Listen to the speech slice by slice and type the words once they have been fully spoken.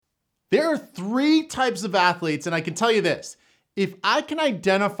There are three types of athletes, and I can tell you this. If I can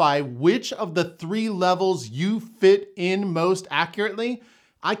identify which of the three levels you fit in most accurately,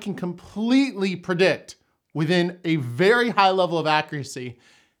 I can completely predict within a very high level of accuracy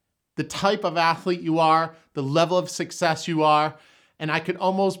the type of athlete you are, the level of success you are, and I could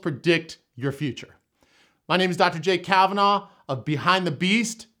almost predict your future. My name is Dr. Jay Kavanaugh of Behind the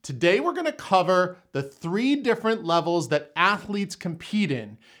Beast. Today we're going to cover the three different levels that athletes compete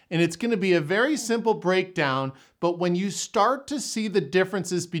in. And it's going to be a very simple breakdown, but when you start to see the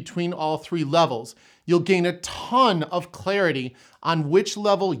differences between all three levels, you'll gain a ton of clarity on which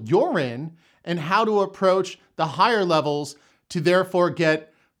level you're in and how to approach the higher levels to therefore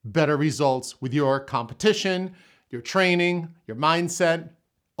get better results with your competition, your training, your mindset,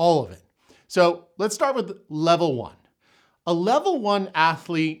 all of it. So let's start with level one. A level one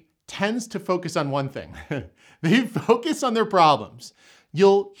athlete tends to focus on one thing. They focus on their problems.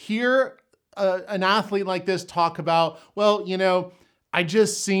 You'll hear an athlete like this talk about, well, I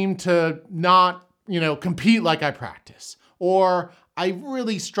just seem to not, compete like I practice, or I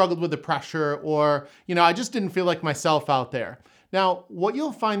really struggled with the pressure, or, I just didn't feel like myself out there. Now, what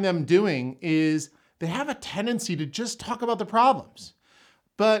you'll find them doing is they have a tendency to just talk about the problems,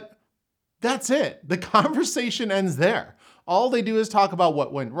 but that's it. The conversation ends there. All they do is talk about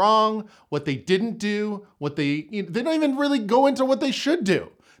what went wrong, what they didn't do, they don't even really go into what they should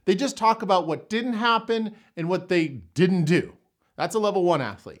do. They just talk about what didn't happen and what they didn't do. That's a level one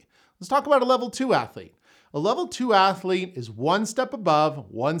athlete. Let's talk about a level two athlete. A level two athlete is one step above,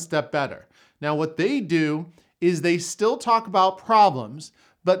 one step better. Now, what they do is they still talk about problems,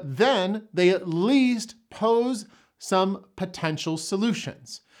 but then they at least pose some potential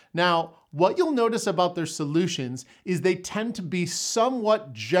solutions. Now, what you'll notice about their solutions is they tend to be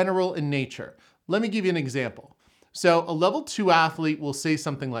somewhat general in nature. Let me give you an example. So a level two athlete will say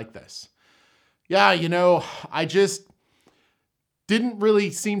something like this. Yeah, I just didn't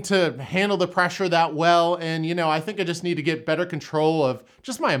really seem to handle the pressure that well. And, I think I just need to get better control of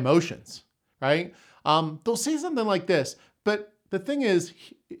just my emotions, right? They'll say something like this. But the thing is,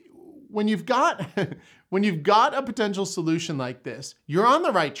 when you've got a potential solution like this, you're on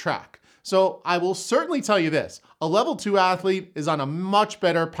the right track. So I will certainly tell you this, a level two athlete is on a much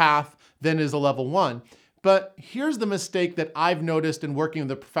better path than is a level one. But here's the mistake that I've noticed in working with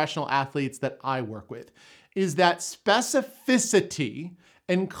the professional athletes that I work with, is that specificity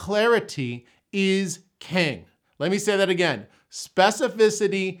and clarity is king. Let me say that again.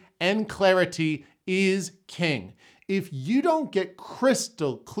 Specificity and clarity is king. If you don't get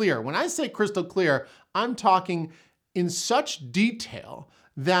crystal clear, when I say crystal clear, I'm talking in such detail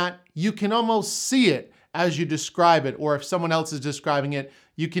that you can almost see it as you describe it, or if someone else is describing it,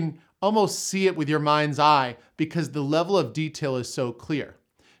 you can almost see it with your mind's eye because the level of detail is so clear.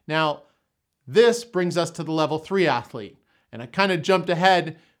 Now, this brings us to the level three athlete. And I kind of jumped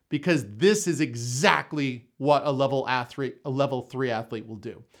ahead because this is exactly what a level three athlete will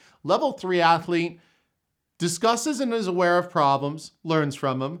do. Level three athlete discusses and is aware of problems, learns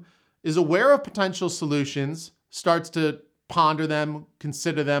from them, is aware of potential solutions, starts to ponder them,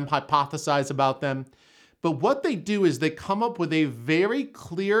 consider them, hypothesize about them. But what they do is they come up with a very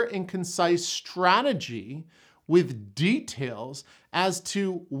clear and concise strategy with details as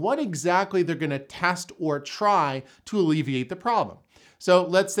to what exactly they're going to test or try to alleviate the problem. So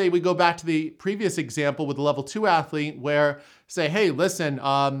let's say we go back to the previous example with the level two athlete where say, hey, listen,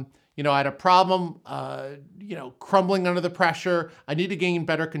 I had a problem, crumbling under the pressure. I need to gain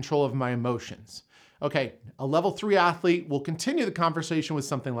better control of my emotions. Okay, a level three athlete will continue the conversation with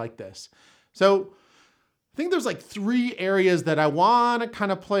something like this. So I think there's like three areas that I want to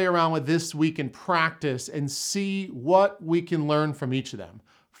kind of play around with this week in practice and see what we can learn from each of them.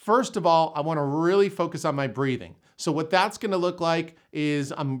 First of all, I want to really focus on my breathing. So what that's going to look like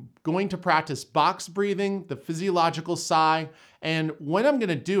is I'm going to practice box breathing, the physiological sigh, and when I'm going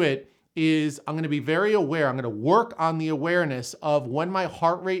to do it is I'm going to be very aware. I'm going to work on the awareness of when my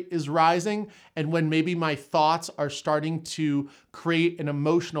heart rate is rising and when maybe my thoughts are starting to create an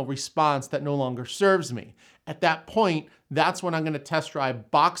emotional response that no longer serves me. At that point, that's when I'm going to test drive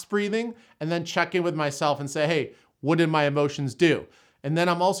box breathing and then check in with myself and say, hey, what did my emotions do? And then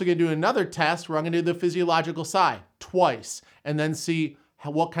I'm also going to do another test where I'm going to do the physiological sigh twice and then see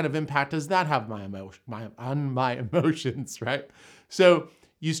what kind of impact does that have on my emotions, right? So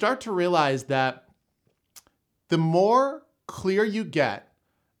you start to realize that the more clear you get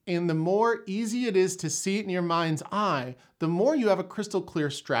and the more easy it is to see it in your mind's eye, the more you have a crystal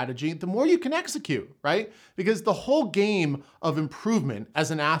clear strategy, the more you can execute, right? Because the whole game of improvement as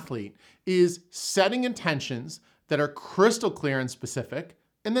an athlete is setting intentions that are crystal clear and specific,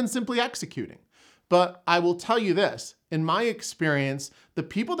 and then simply executing. But I will tell you this, in my experience, the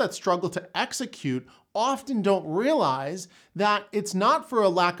people that struggle to execute often don't realize that it's not for a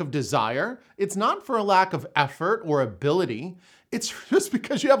lack of desire, it's not for a lack of effort or ability, it's just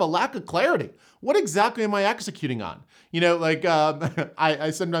because you have a lack of clarity. What exactly am I executing on?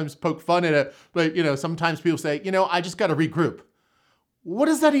 I sometimes poke fun at it, but sometimes people say, I just got to regroup. What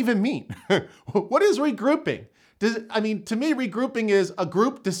does that even mean? What is regrouping? To me, regrouping is a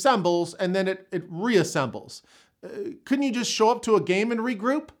group dissembles and then it reassembles. Couldn't you just show up to a game and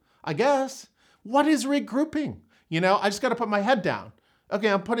regroup? I guess. What is regrouping? I just got to put my head down. Okay,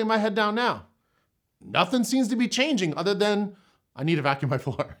 I'm putting my head down now. Nothing seems to be changing other than I need to vacuum my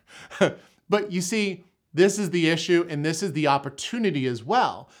floor. But you see, this is the issue and this is the opportunity as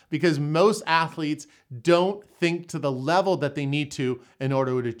well, because most athletes don't think to the level that they need to in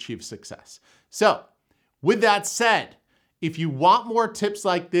order to achieve success. So, with that said, if you want more tips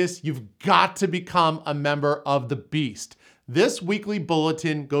like this, you've got to become a member of the Beast. This weekly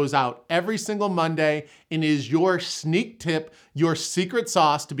bulletin goes out every single Monday and is your sneak tip, your secret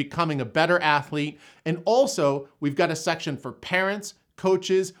sauce to becoming a better athlete. And also, we've got a section for parents,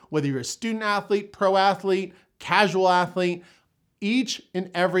 coaches, whether you're a student athlete, pro athlete, casual athlete. Each and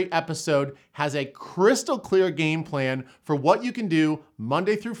every episode has a crystal clear game plan for what you can do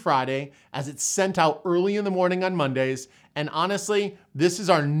Monday through Friday as it's sent out early in the morning on Mondays. And honestly, this is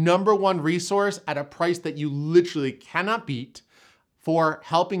our #1 resource at a price that you literally cannot beat for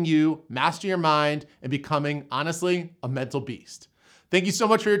helping you master your mind and becoming, honestly, a mental beast. Thank you so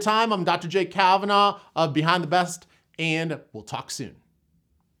much for your time. I'm Dr. Jake Kavanaugh of Behind the Best, and we'll talk soon.